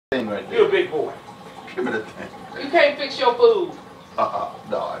right there. You're a big boy. Give me the thing. You can't fix your food.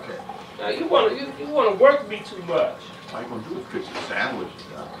 No, I can't. Now you wanna work me too much. All you gonna do is fix the sandwich.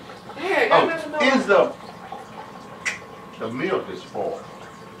 Yeah, Is the milk is spoiled?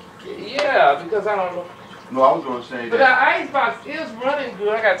 Yeah, because I don't know. No, I was gonna say But that. the icebox is running good.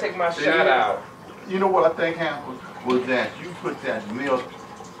 I gotta take my shot out. You know what I think happened was that you put that milk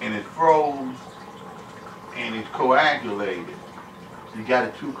and it froze and it's coagulated. You got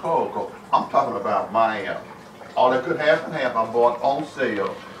it too cold. I'm talking about my all that good half and half I bought on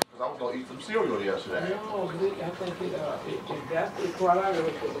sale because I was gonna eat some cereal yesterday. No, I think that's the quality of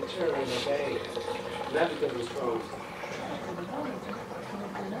the cherry in the bag. Not because it's frozen.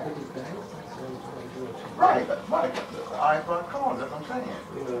 Right. I bought corn. That's what I'm saying.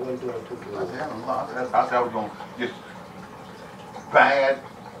 You know, we're doing too good. I said I was gonna just bad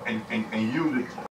and use it